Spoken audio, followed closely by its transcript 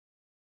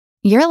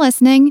You're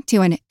listening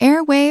to an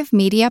Airwave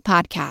Media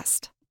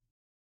Podcast.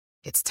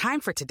 It's time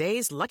for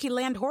today's Lucky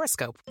Land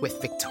horoscope with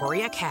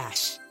Victoria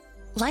Cash.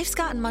 Life's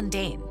gotten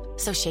mundane,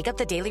 so shake up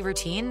the daily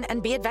routine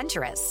and be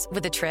adventurous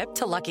with a trip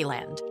to Lucky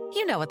Land.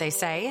 You know what they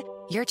say,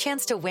 your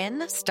chance to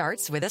win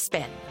starts with a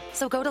spin.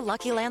 So go to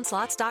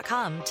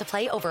LuckyLandSlots.com to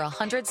play over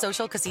 100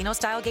 social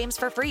casino-style games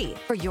for free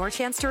for your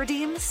chance to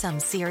redeem some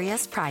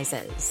serious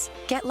prizes.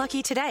 Get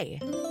lucky today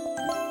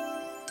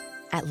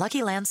at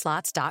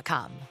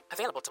LuckyLandSlots.com.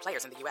 Available to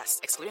players in the U.S.,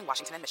 excluding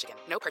Washington and Michigan.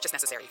 No purchase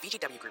necessary.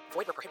 VGW Group.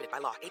 Void where prohibited by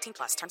law. 18+.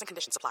 Terms and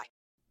conditions apply.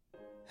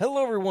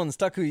 Hello everyone,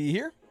 Stakuyi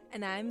here.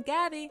 And I'm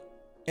Gabby.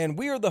 And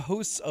we are the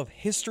hosts of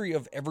History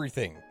of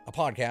Everything, a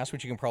podcast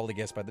which you can probably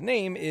guess by the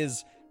name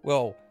is,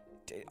 well,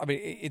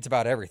 it's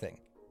about everything.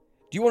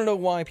 Do you want to know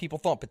why people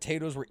thought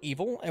potatoes were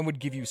evil and would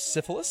give you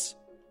syphilis?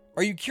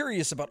 Are you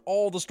curious about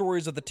all the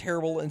stories of the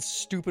terrible and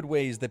stupid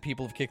ways that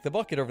people have kicked the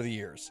bucket over the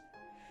years?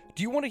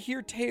 Do you want to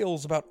hear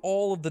tales about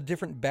all of the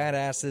different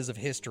badasses of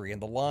history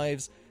and the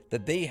lives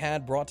that they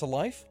had brought to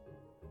life?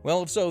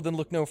 Well, if so, then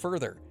look no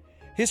further.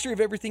 History of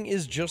Everything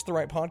is just the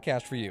right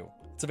podcast for you.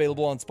 It's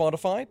available on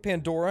Spotify,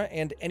 Pandora,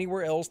 and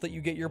anywhere else that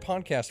you get your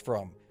podcast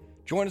from.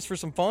 Join us for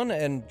some fun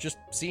and just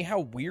see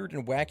how weird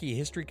and wacky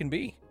history can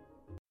be.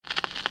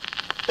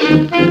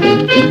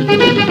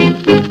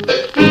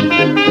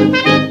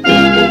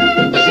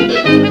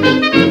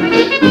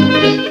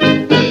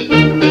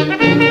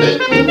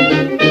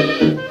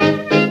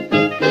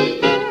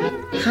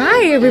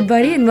 Hi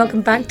everybody and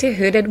welcome back to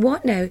Who Did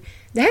What Now,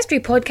 the history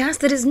podcast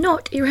that is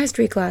not your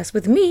history class,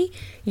 with me,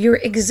 your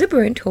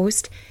exuberant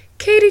host,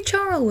 Katie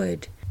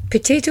Charlwood,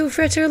 potato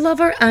fritter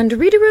lover and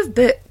reader of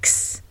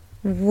books.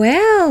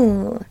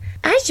 Well,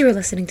 as you are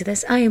listening to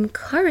this, I am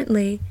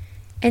currently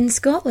in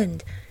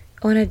Scotland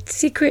on a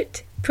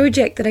secret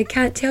project that I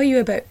can't tell you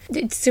about.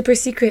 It's super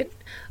secret.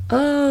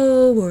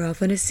 Oh, we're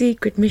off on a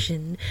secret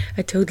mission,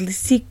 a totally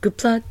secret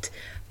plot.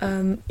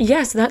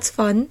 Yes, that's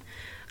fun.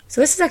 So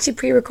this is actually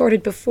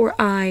pre-recorded before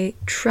I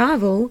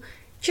travel,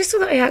 just so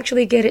that I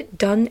actually get it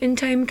done in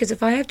time, because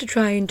if I have to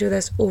try and do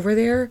this over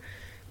there,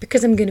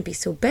 because I'm going to be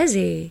so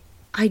busy,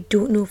 I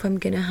don't know if I'm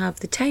going to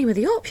have the time or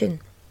the option.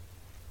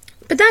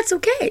 But that's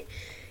okay,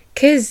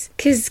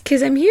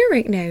 because I'm here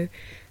right now.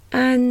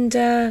 And,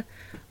 oh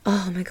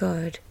my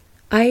god,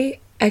 I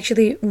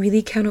actually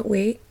really cannot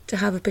wait to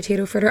have a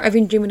potato fritter. I've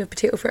been dreaming of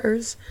potato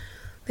fritters,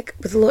 like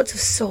with lots of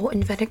salt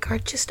and vinegar,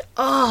 just,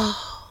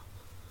 oh.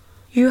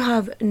 You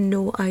have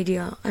no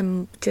idea.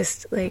 I'm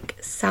just like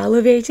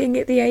salivating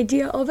at the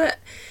idea of it,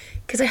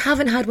 because I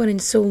haven't had one in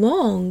so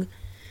long,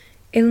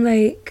 and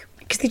like,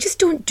 because they just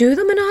don't do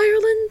them in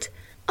Ireland.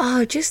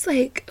 Oh, just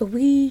like a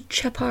wee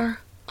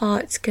chipper. Oh,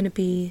 it's gonna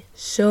be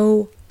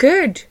so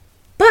good.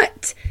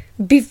 But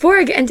before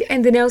I get into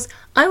anything else,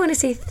 I want to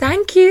say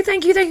thank you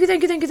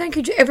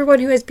to everyone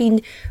who has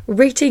been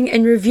rating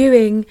and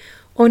reviewing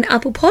on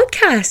Apple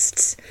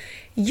Podcasts.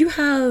 You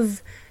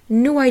have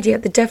no idea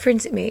the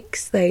difference it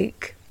makes.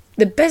 Like,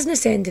 the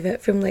business end of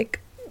it, from like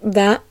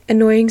that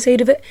annoying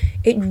side of it,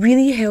 it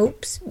really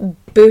helps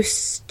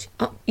boost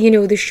up,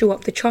 the show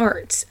up the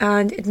charts,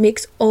 and it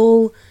makes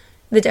all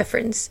the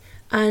difference.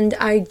 And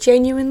I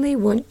genuinely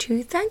want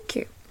to thank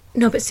you.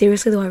 No, but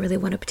seriously though, I really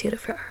want a potato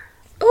fritter.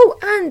 Oh,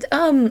 and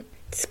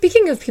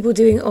speaking of people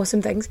doing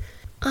awesome things,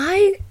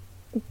 I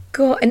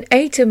got an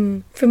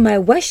item from my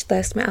wish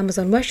list, my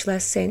Amazon wish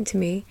list, sent to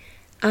me.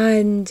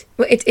 And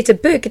well, it's a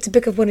book. It's a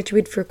book I've wanted to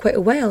read for quite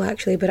a while,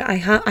 actually. But I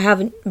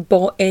haven't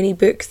bought any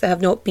books that have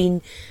not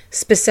been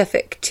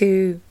specific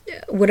to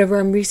whatever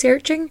I'm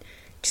researching,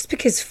 just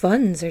because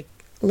funds are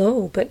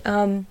low. But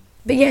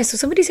yeah. So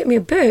somebody sent me a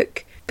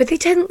book, but they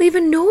didn't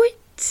even know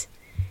it.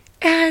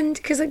 And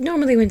because like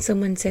normally when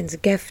someone sends a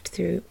gift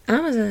through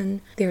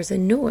Amazon, there's a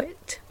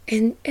note,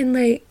 and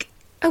like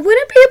I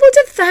wouldn't be able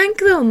to thank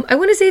them. I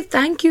want to say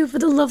thank you for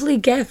the lovely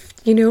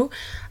gift.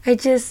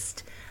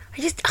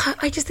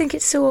 I just think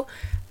it's so...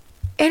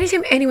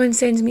 Anytime anyone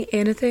sends me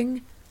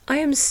anything, I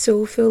am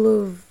so full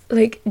of,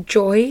 like,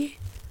 joy.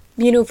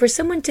 For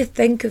someone to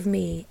think of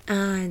me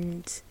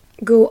and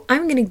go,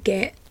 I'm going to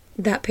get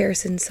that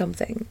person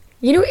something.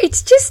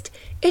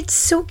 It's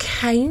so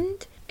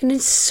kind and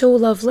it's so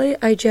lovely.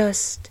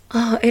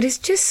 it is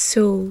just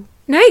so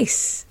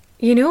nice.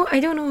 I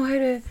don't know how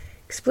to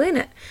explain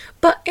it.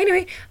 But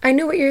anyway, I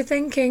know what you're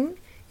thinking.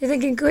 You're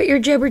thinking, go at your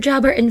jibber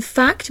jabber and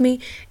fact me.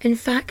 And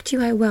fact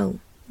you I will.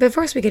 But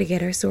first we gotta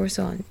get our source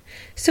on.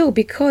 So,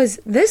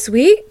 because this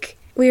week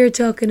we are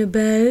talking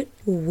about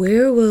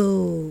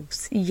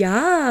werewolves.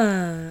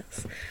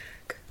 Yes!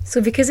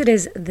 So because it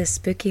is the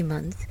spooky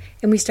month,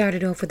 and we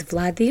started off with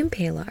Vlad the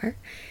Impaler,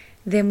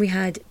 then we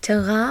had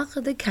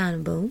Terrar the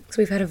Cannibal, so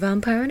we've had a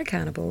vampire and a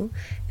cannibal,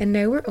 and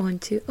now we're on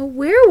to a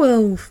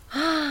werewolf.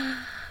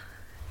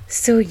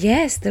 So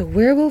yes, the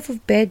Werewolf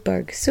of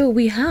Bedburg. So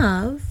we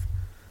have,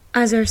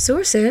 as our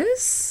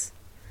sources,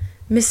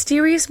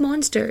 Mysterious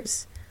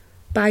Monsters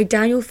by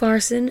Daniel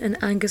Farson and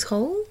Angus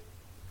Hall,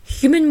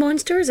 Human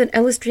Monsters, an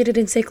illustrated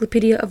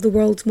encyclopedia of the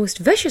world's most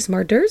vicious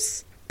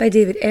murders by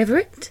David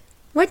Everett,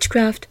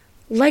 Witchcraft,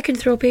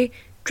 Lycanthropy,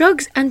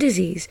 Drugs and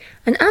Disease,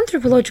 an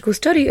anthropological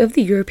study of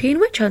the European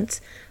witch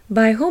hunts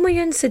by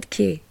Humayun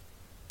Sidki.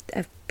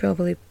 I've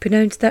probably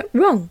pronounced that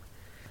wrong.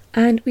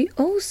 And we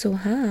also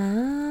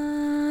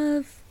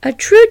have A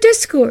True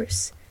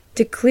Discourse,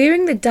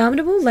 declaring the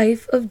damnable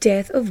life of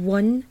death of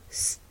one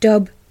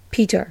Stumpf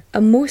Peter,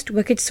 a most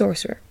wicked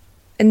sorcerer.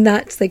 And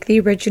that's like the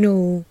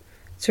original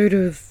sort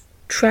of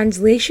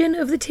translation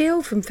of the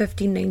tale from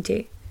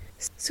 1590.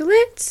 So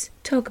let's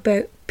talk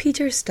about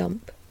Peter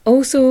Stumpf,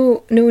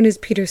 also known as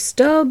Peter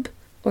Stubb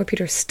or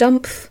Peter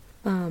Stumpf,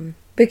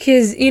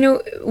 because, you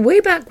know, way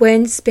back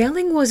when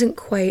spelling wasn't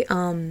quite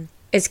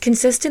as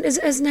consistent as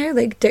it is now,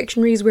 like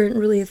dictionaries weren't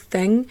really a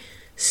thing,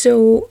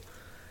 so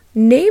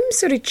names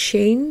sort of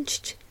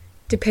changed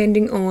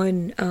depending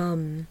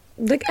on,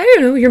 like, I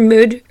don't know, your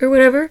mood or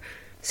whatever.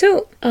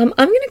 So, I'm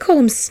going to call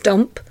him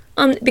Stumpf,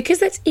 because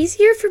that's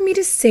easier for me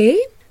to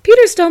say.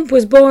 Peter Stumpf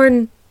was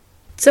born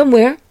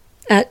somewhere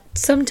at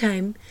some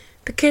time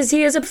because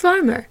he is a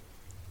farmer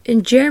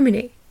in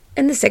Germany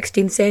in the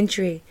 16th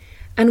century.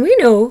 And we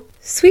know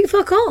sweet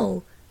fuck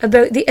all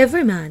about the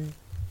everyman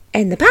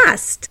in the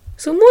past.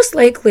 So most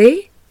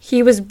likely,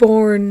 he was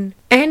born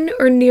in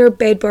or near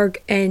Bedburg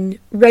in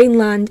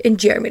Rhineland in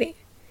Germany,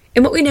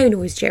 in what we now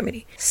know as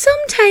Germany,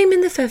 sometime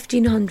in the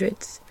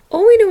 1500s.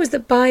 All we know is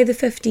that by the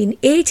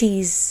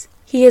 1580s,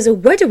 he is a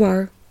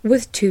widower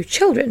with 2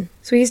 children.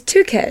 So he has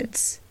 2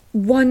 kids,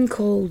 one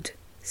called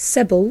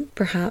Sybil,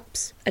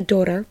 perhaps, a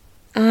daughter,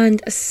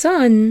 and a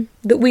son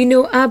that we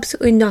know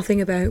absolutely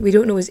nothing about. We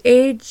don't know his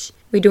age,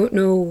 we don't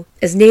know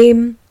his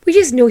name, we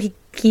just know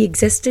he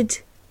existed.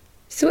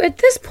 So at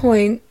this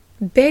point,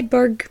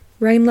 Bedburg,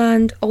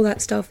 Rhineland, all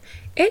that stuff,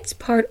 it's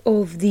part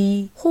of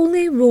the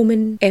Holy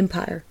Roman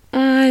Empire.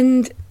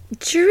 And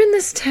during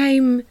this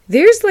time,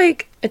 there's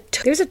like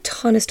there's a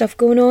ton of stuff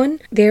going on.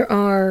 There's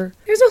a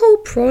whole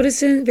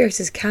Protestant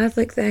versus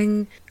Catholic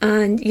thing,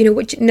 and, you know,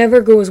 which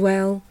never goes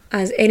well,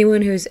 as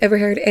anyone who's ever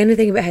heard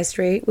anything about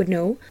history would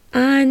know.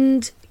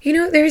 And, you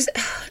know, there's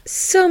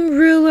some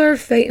ruler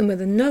fighting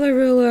with another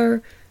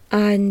ruler,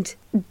 and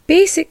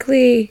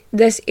basically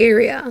this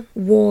area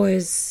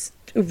was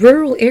a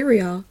rural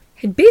area,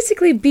 had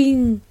basically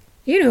been,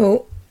 you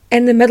know,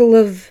 in the middle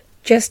of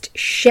just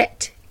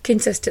shit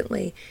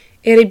consistently.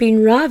 It had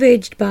been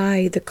ravaged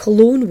by the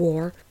Cologne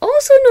War,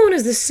 also known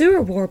as the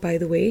Sewer War, by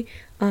the way,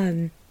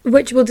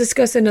 which we'll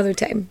discuss another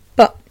time.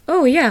 But,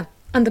 oh yeah,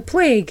 and the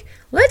plague.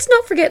 Let's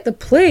not forget the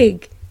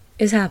plague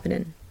is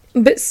happening.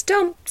 But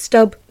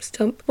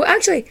Stumpf. Well,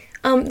 actually,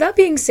 that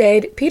being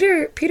said,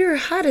 Peter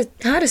had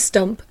a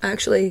stump,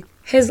 actually.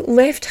 His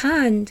left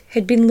hand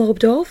had been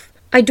lobbed off.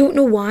 I don't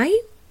know why.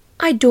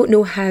 I don't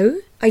know how.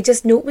 I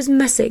just know it was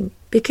missing.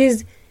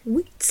 Because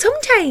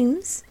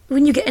sometimes,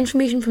 when you get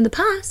information from the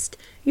past,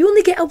 you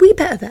only get a wee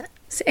bit of it.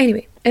 So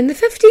anyway, in the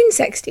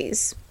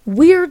 1560s,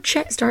 weird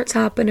shit starts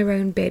happening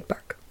around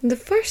Bedburg. The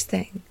first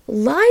thing,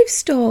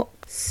 livestock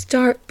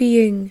start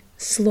being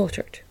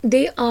slaughtered.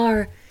 They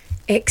are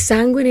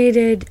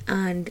exsanguinated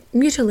and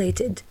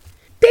mutilated.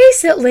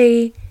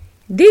 Basically,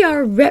 they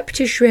are ripped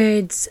to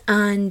shreds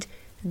and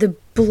the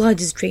blood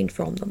is drained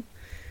from them.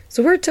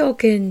 So we're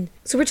talking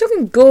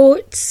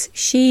goats,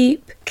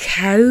 sheep,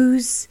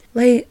 cows,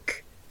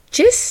 like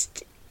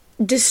just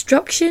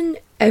destruction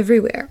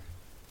everywhere.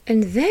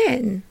 And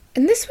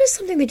this was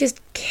something that just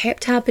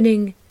kept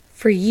happening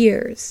for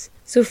years.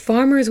 So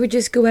farmers would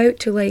just go out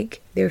to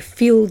like their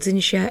fields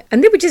and shit,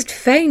 and they would just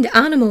find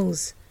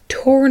animals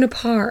torn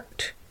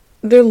apart,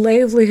 their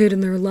livelihood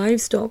and their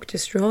livestock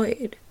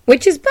destroyed,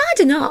 which is bad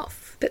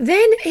enough. But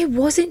then it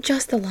wasn't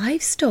just the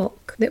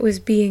livestock that was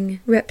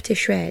being ripped to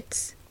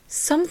shreds.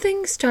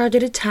 Something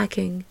started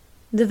attacking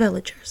the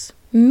villagers,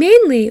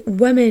 mainly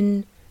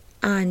women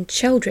and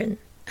children.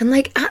 And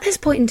like at this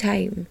point in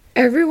time,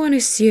 everyone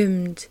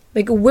assumed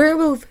like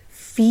werewolf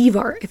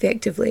fever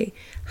effectively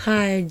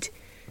had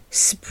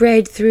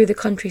spread through the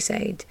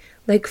countryside.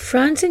 Like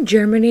France and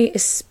Germany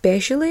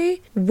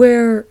especially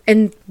were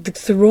in the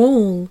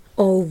thrall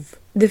of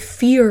the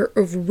fear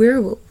of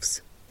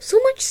werewolves. So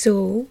much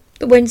so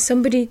that when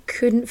somebody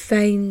couldn't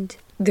find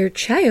their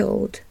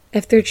child,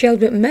 if their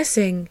child went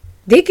missing,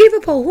 they gave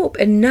up all hope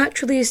and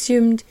naturally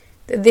assumed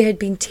that they had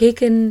been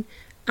taken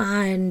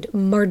and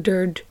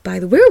murdered by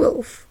the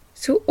werewolf.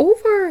 So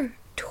over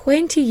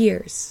 20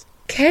 years,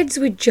 kids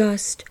would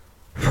just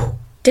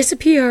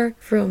disappear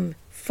from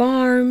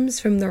farms,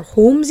 from their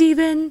homes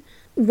even.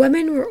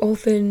 Women were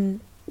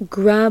often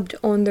grabbed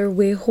on their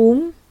way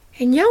home.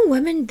 And young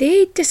women,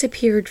 they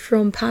disappeared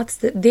from paths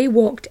that they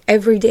walked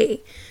every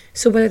day.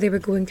 So whether they were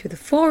going through the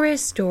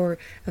forest or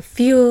a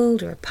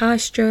field or a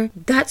pasture,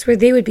 that's where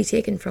they would be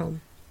taken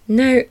from.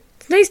 Now,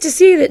 it's nice to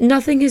see that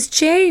nothing has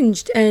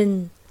changed,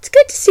 and it's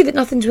good to see that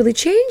nothing's really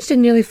changed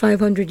in nearly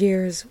 500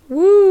 years.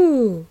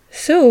 Woo!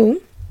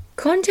 So,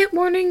 content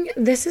warning,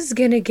 this is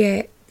gonna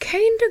get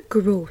kinda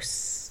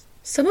gross.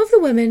 Some of the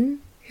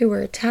women who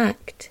were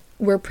attacked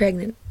were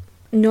pregnant.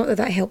 Not that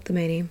that helped them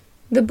any.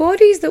 The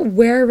bodies that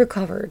were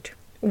recovered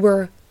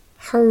were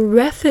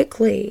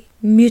horrifically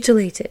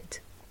mutilated.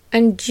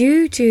 And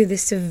due to the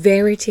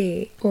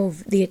severity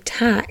of the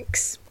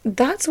attacks,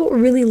 that's what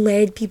really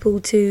led people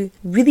to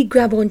really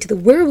grab onto the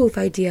werewolf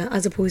idea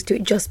as opposed to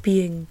it just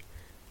being,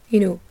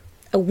 a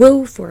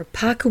wolf or a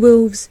pack of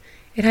wolves.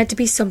 It had to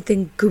be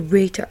something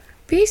greater,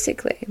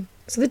 basically.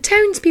 So the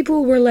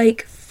townspeople were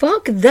like,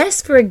 fuck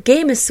this for a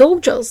game of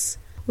soldiers.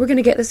 We're going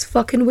to get this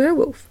fucking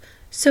werewolf.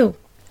 So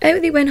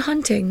out they went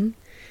hunting.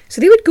 So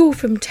they would go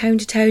from town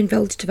to town,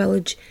 village to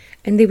village,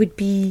 and they would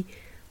be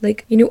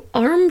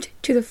armed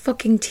to the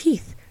fucking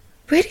teeth,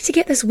 ready to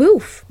get this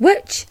wolf,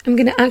 which, I'm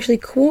going to actually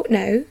quote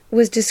now,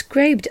 was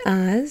described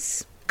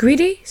as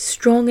greedy,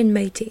 strong and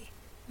mighty,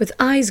 with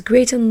eyes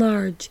great and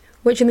large,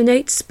 which in the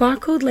night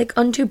sparkled like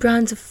unto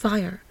brands of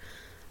fire,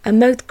 a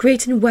mouth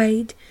great and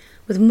wide,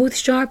 with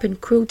most sharp and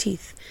cruel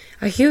teeth,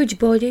 a huge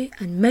body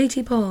and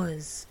mighty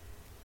paws.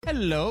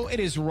 Hello, it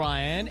is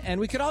Ryan, and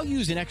we could all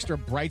use an extra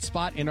bright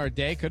spot in our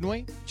day, couldn't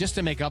we? Just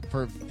to make up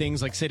for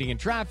things like sitting in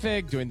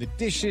traffic, doing the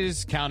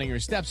dishes, counting your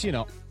steps,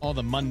 all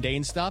the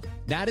mundane stuff.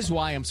 That is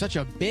why I'm such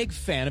a big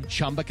fan of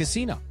Chumba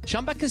Casino.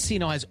 Chumba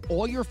Casino has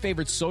all your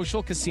favorite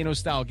social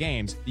casino-style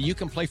games that you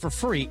can play for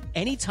free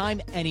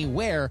anytime,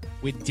 anywhere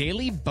with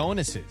daily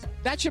bonuses.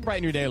 That should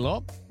brighten your day a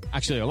little.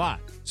 Actually, a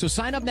lot. So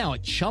sign up now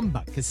at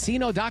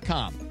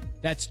ChumbaCasino.com.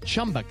 That's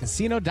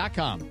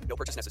ChumbaCasino.com. No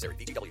purchase necessary.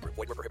 VGW Group.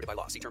 Void where prohibited by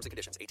law. See terms and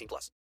conditions.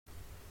 18+.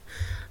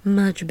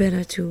 Much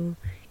better to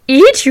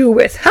eat you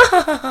with. Ha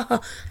ha ha ha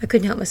ha. I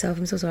couldn't help myself.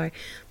 I'm so sorry.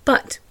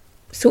 But,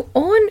 so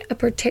on a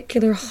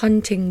particular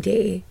hunting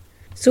day,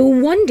 so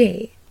one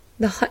day,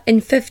 in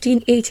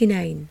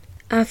 1589,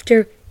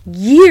 after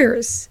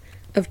years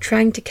of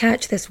trying to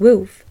catch this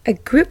wolf, a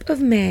group of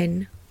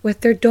men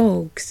with their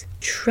dogs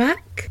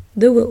track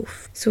the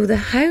wolf. So the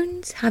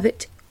hounds have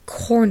it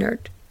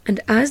cornered. And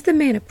as the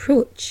men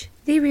approach,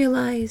 they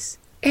realise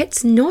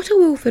it's not a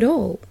wolf at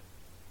all,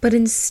 but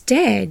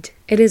instead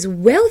it is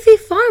wealthy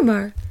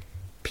farmer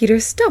Peter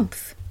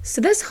Stumpf. So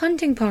this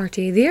hunting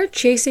party, they are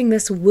chasing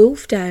this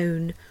wolf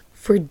down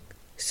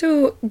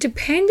So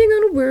depending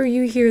on where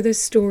you hear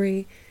this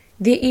story,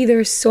 they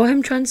either saw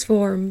him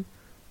transform,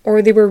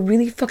 or they were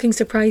really fucking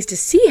surprised to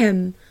see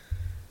him,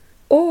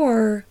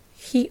 or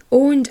he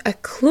owned a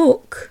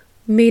cloak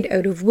made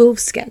out of wolf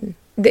skin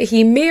that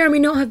he may or may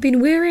not have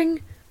been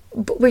wearing.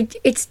 But we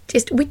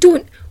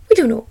don't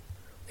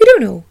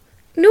know.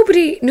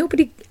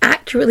 Nobody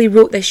accurately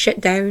wrote this shit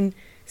down.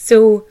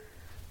 So,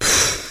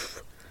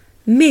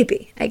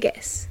 maybe, I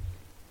guess.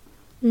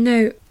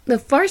 Now, the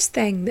first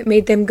thing that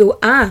made them go,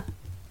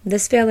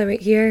 this fella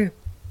right here,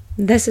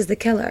 this is the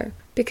killer.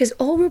 Because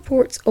all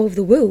reports of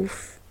the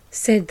wolf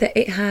said that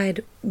it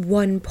had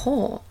one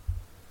paw.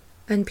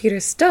 And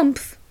Peter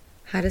Stumpf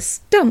had a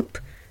stump.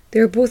 They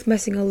were both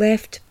missing a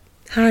left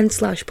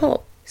hand/paw.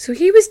 So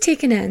he was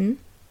taken in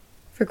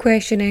for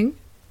questioning,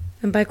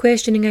 and by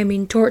questioning I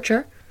mean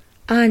torture,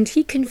 and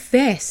he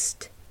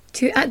confessed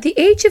to, at the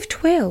age of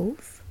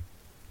 12,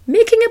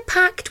 making a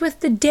pact with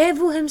the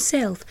devil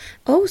himself.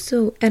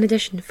 Also, in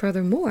addition,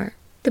 furthermore,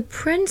 the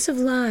Prince of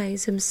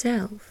Lies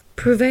himself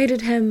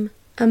provided him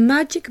a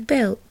magic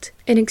belt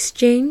in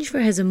exchange for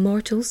his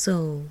immortal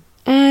soul.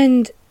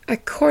 And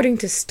according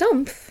to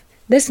Stumpf,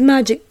 this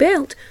magic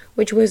belt,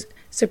 which was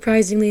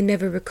surprisingly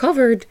never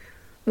recovered,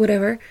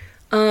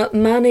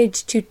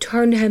 managed to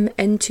turn him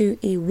into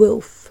a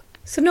wolf.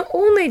 So not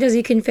only does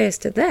he confess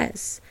to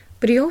this,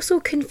 but he also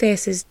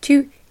confesses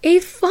to a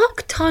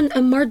fuck ton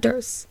of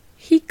murders.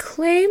 He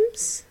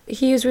claims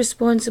he is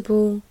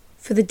responsible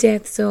for the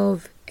deaths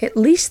of at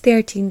least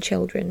 13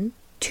 children,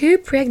 2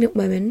 pregnant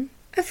women,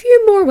 a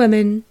few more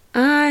women,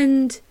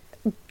 and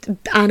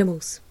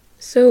animals.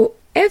 So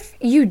if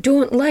you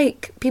don't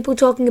like people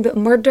talking about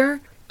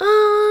murder, now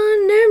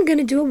I'm going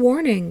to do a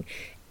warning.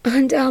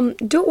 And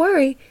don't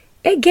worry,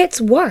 it gets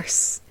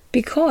worse,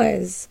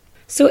 because,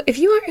 so if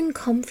you are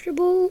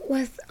uncomfortable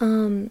with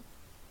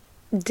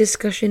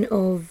discussion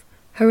of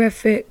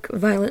horrific,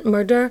 violent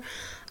murder,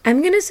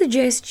 I'm going to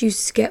suggest you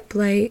skip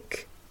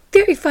like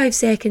 35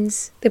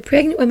 seconds. The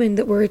pregnant women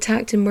that were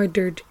attacked and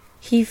murdered,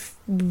 he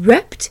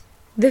ripped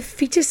the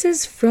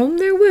fetuses from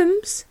their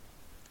wombs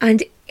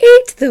and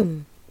ate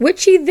them,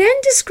 which he then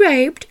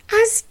described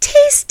as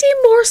tasty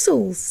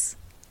morsels.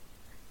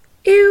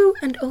 Ew,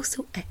 and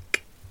also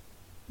ick.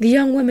 The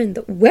young women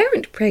that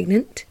weren't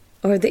pregnant,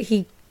 or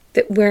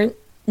that weren't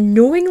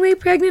knowingly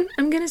pregnant,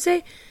 I'm going to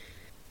say,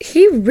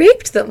 he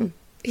raped them.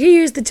 He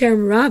used the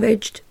term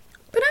ravaged,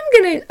 but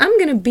I'm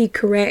gonna be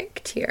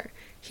correct here.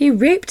 He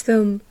raped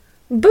them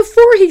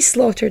before he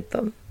slaughtered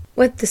them.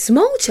 With the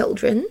small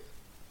children,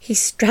 he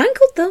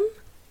strangled them,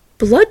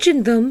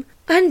 bludgeoned them,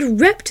 and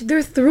ripped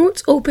their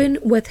throats open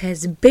with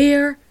his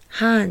bare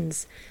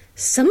hands.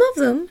 Some of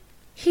them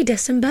he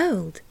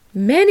disemboweled.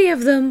 Many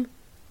of them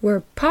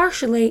were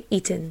partially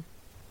eaten.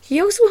 He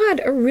also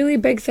had a really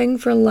big thing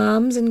for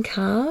lambs and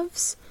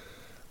calves.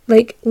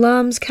 Like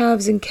lambs,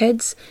 calves and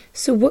kids.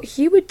 So what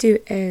he would do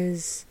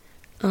is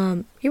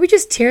he would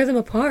just tear them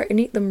apart and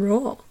eat them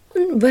raw.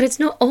 But it's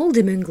not all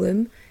doom and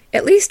gloom.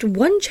 At least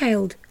one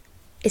child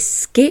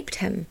escaped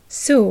him.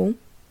 So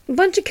a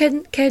bunch of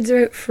kids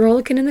are out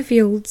frolicking in the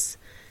fields,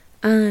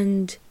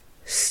 and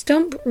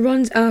Stumpf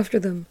runs after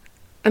them.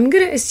 I'm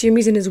going to assume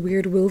he's in his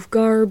weird wolf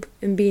garb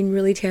and being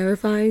really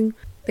terrifying.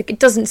 Like, it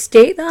doesn't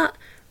state that,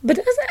 but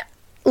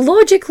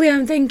logically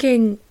I'm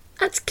thinking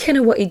that's kind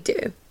of what he'd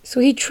do. So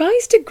he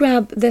tries to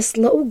grab this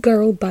little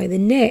girl by the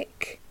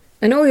neck,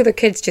 and all the other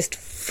kids just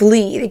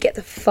flee. They get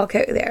the fuck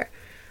out of there.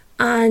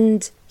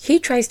 And he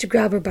tries to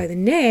grab her by the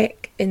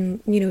neck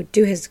and,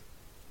 do his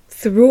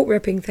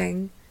throat-ripping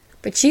thing.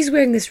 But she's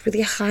wearing this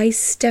really high,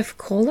 stiff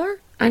collar,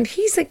 and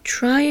he's,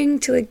 trying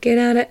to, get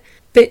at it.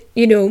 But,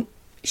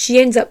 she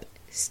ends up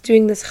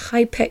doing this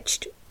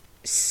high-pitched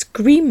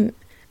scream,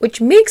 which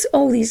makes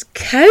all these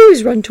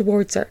cows run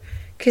towards her,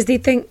 because they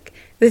think,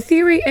 the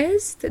theory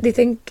is that they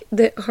think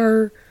that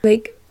her,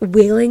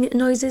 wailing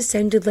noises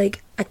sounded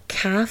like a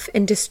calf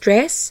in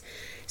distress,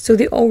 so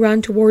they all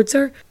ran towards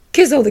her,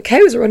 because all the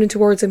cows are running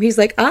towards him. He's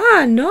like,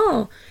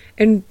 no,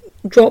 and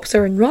drops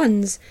her and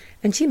runs,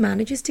 and she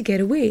manages to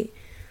get away.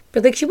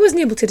 But, she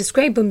wasn't able to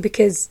describe him,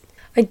 because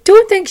I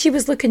don't think she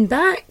was looking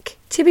back,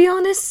 to be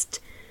honest.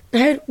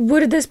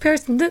 What did this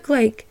person look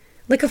like?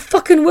 Like a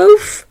fucking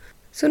wolf?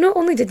 So not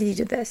only did he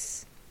do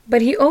this,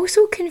 but he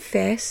also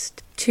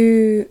confessed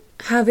to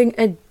having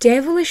a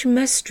devilish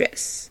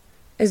mistress,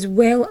 as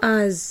well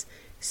as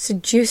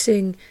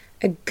seducing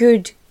a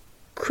good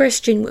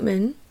Christian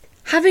woman,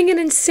 having an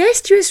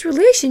incestuous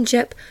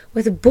relationship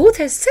with both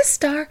his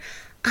sister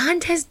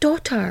and his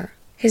daughter.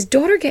 His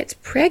daughter gets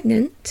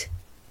pregnant,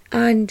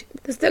 and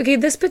this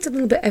bit's a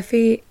little bit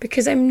iffy,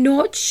 because I'm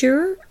not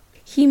sure.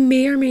 He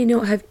may or may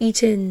not have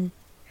eaten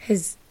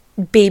his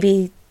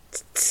baby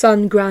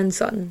son,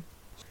 grandson.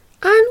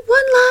 And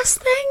one last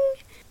thing,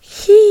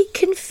 he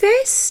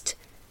confessed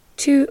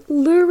to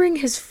luring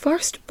his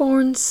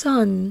firstborn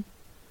son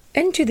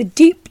into the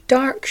deep,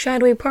 dark,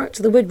 shadowy parts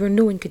of the wood where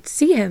no one could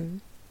see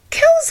him,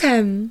 kills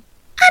him,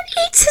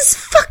 and eats his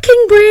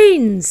fucking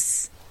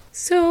brains.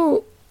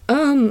 So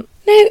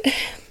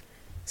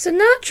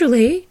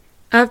naturally,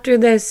 after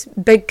this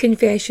big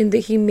confession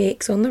that he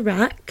makes on the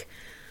rack,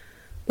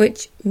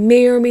 which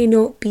may or may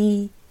not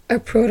be a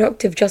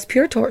product of just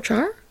pure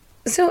torture.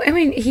 So,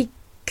 he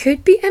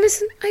could be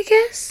innocent, I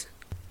guess.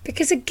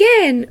 Because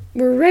again,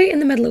 we're right in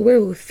the middle of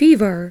werewolf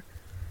fever,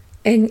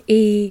 in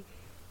a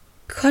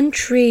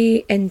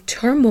country in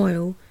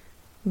turmoil,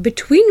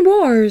 between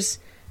wars,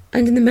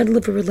 and in the middle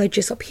of a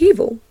religious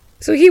upheaval.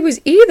 So he was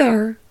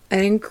either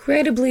an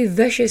incredibly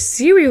vicious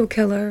serial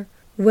killer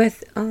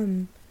with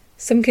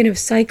some kind of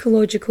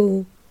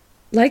psychological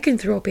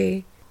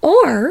lycanthropy,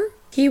 or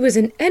he was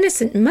an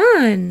innocent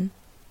man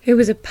who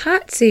was a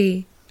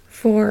patsy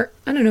for,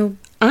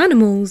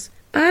 animals,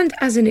 and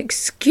as an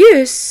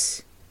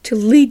excuse to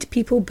lead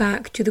people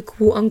back to the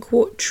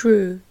quote-unquote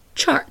true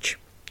church.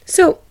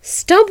 So,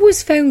 Stubbs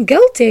was found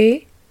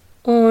guilty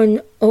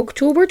on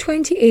October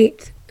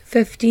 28th,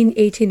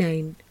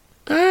 1589,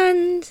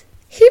 and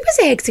he was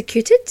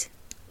executed.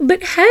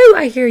 But how,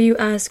 I hear you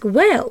ask?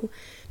 Well,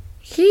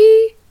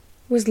 he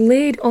was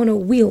laid on a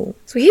wheel.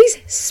 So he's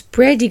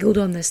spread-eagled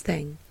on this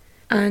thing.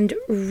 And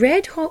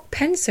red-hot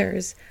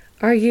pincers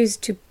are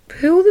used to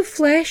pull the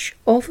flesh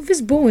off of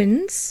his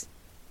bones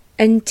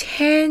in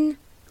 10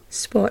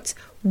 spots.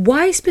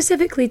 Why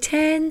specifically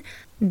 10?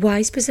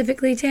 Why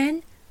specifically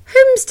 10?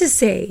 Whom's to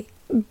say?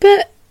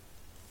 But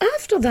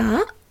after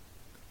that,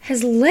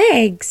 his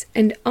legs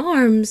and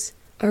arms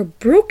are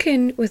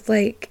broken with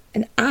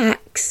an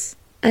axe,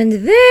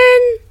 and then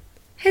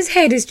his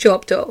head is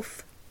chopped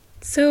off.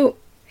 So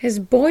his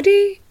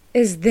body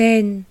is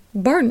then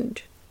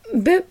burned.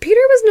 But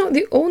Peter was not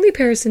the only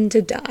person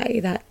to die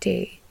that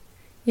day.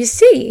 You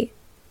see,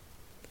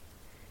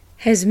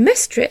 his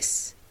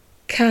mistress,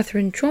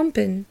 Catherine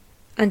Trompin,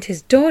 and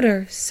his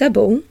daughter,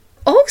 Sybil,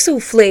 also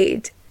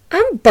flayed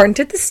and burnt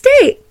at the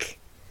stake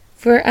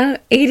for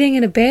aiding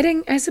and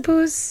abetting, I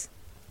suppose.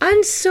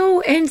 And so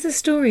ends the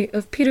story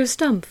of Peter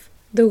Stumpf,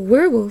 the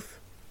werewolf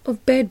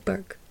of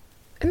Bedburg.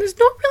 And there's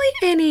not really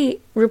any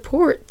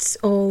reports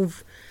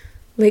of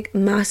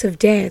massive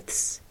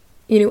deaths,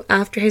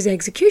 after his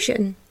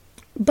execution.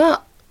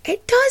 But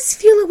it does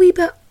feel a wee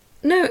bit...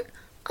 Now,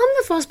 I'm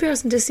the first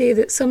person to say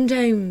that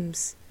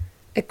sometimes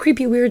a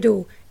creepy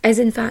weirdo is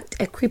in fact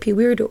a creepy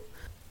weirdo.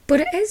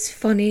 But it is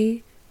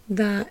funny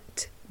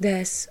that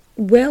this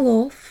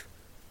well-off,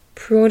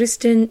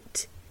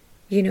 Protestant,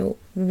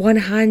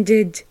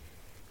 one-handed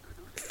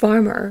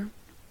farmer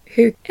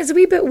who is a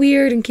wee bit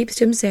weird and keeps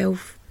to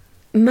himself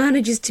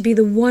manages to be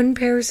the one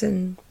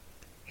person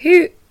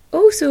who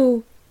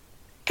also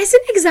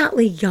isn't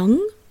exactly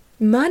young,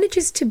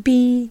 manages to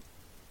be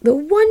the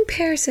one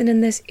person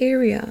in this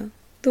area,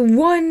 the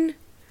one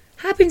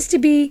happens to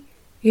be,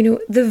 the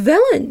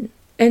villain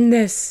in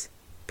this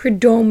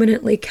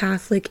predominantly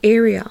Catholic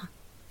area.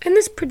 In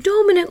this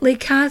predominantly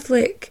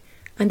Catholic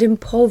and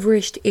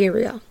impoverished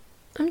area.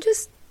 I'm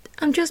just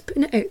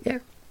putting it out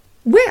there.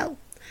 Well,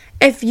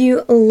 if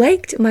you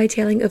liked my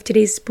telling of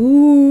today's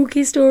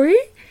spooky story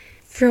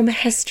from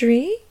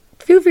history,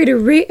 feel free to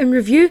rate and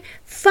review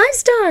 5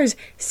 stars.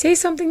 Say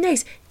something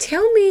nice.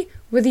 Tell me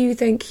whether you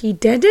think he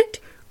did it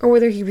or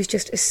whether he was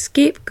just a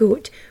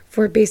scapegoat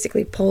for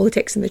basically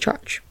politics in the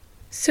church.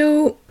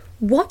 So,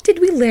 what did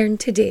we learn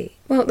today?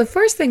 Well, the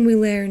first thing we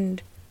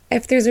learned,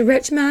 if there's a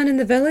rich man in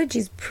the village,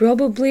 he's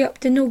probably up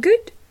to no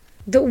good.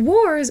 That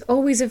wars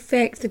always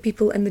affect the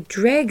people in the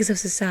dregs of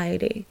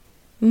society,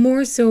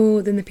 more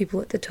so than the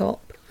people at the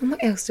top. And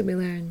what else did we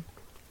learn?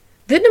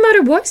 That no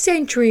matter what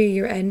century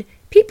you're in,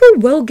 people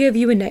will give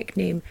you a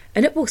nickname,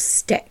 and it will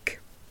stick.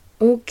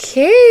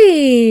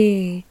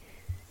 Okay,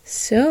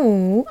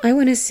 so I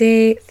want to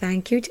say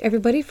thank you to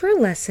everybody for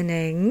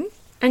listening.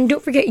 And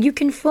don't forget, you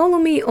can follow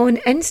me on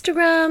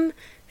Instagram,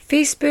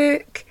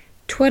 Facebook,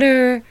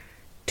 Twitter,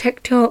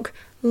 TikTok.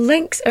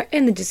 Links are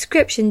in the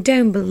description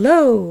down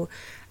below.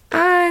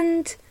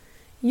 And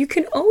you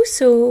can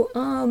also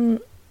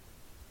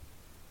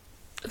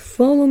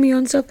follow me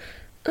on stuff.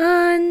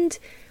 And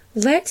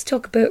let's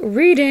talk about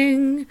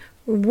reading,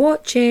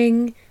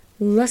 watching,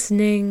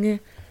 listening.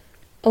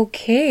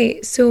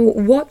 Okay, so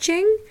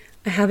watching,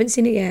 I haven't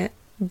seen it yet,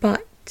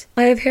 but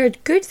I have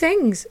heard good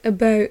things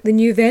about the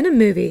new Venom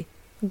movie.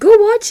 Go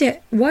watch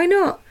it. Why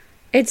not?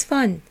 It's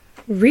fun.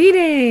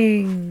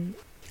 Reading.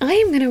 I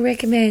am going to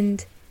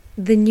recommend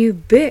the new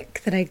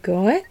book that I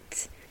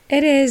got.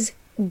 It is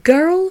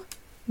Girl,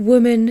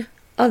 Woman,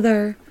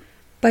 Other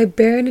by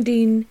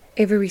Bernardine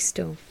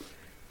Evaristo.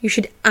 You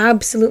should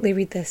absolutely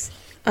read this.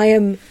 I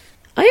am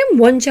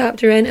one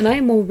chapter in and I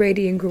am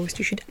already engrossed.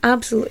 You should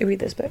absolutely read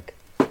this book.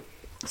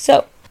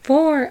 So,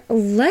 for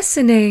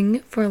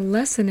listening,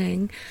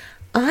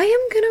 I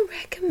am going to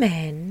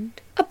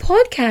recommend a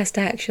podcast,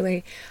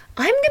 actually.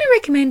 I'm going to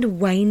recommend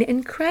Wine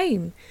and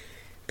Crime,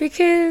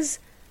 because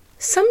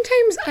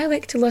sometimes I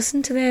like to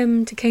listen to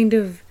them to kind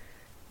of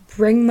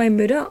bring my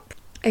mood up.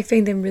 I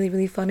find them really,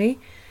 really funny.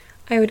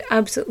 I would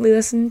absolutely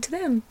listen to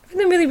them. I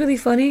find them really, really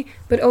funny,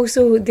 but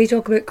also they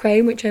talk about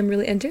crime, which I'm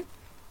really into.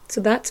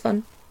 So that's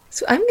fun.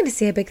 So I'm going to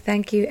say a big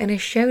thank you and a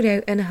shout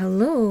out and a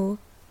hello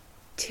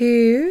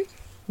to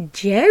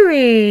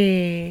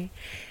Jerry.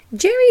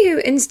 Jerry, who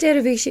instead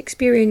of a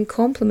Shakespearean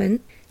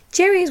compliment,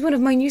 Jerry is one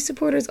of my new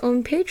supporters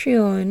on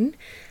Patreon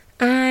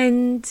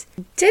and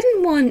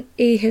didn't want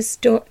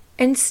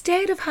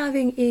instead of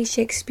having a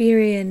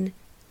Shakespearean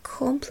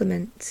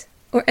compliment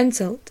or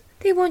insult,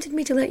 they wanted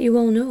me to let you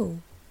all know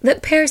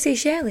that Percy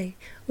Shelley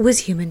was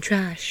human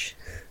trash.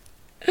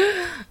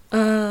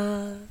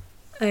 I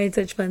had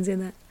such fun saying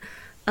that.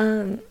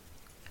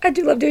 I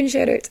do love doing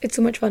shoutouts. It's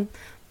so much fun.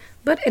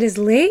 But it is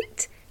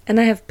late and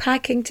I have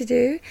packing to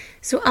do,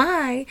 so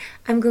I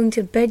am going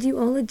to bid you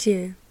all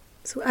adieu.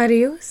 So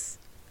adios,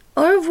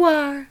 au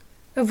revoir,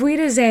 auf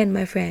Wiedersehen,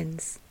 my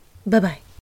friends. Bye-bye.